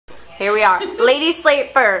here we are. Lady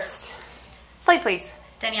Slate first. Slate, please.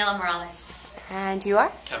 Daniela Morales. And you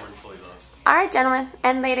are? Cameron Foley. All right, gentlemen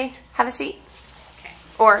and lady, have a seat. Okay.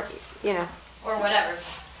 Or, you know. Or whatever.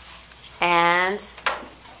 And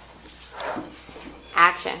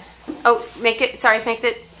action. Oh, make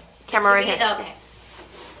the camera right here. Okay.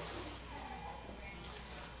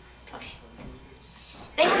 Okay.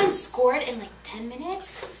 They haven't scored in like 10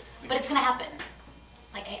 minutes, but it's gonna happen.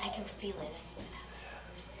 Like I can feel it. It's gonna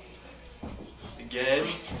happen. Again,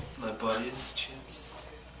 my buddies, Chips.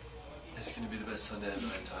 It's gonna be the best Sunday of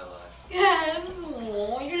my entire life. Yes.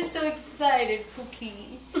 Oh, you're so excited,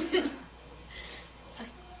 Cookie.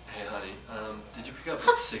 Hey, honey, did you pick up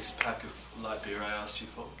that 6-pack of light beer I asked you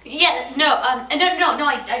for? Yeah. No. No.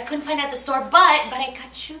 I couldn't find it at the store, but I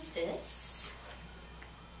got you this.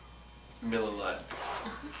 Miller Lite.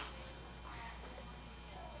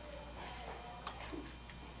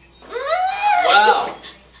 Wow.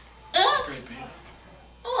 That's great beer.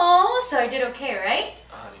 Oh, so I did okay, right?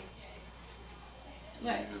 Honey,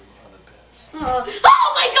 Right. you are the best.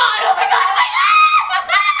 Oh my God!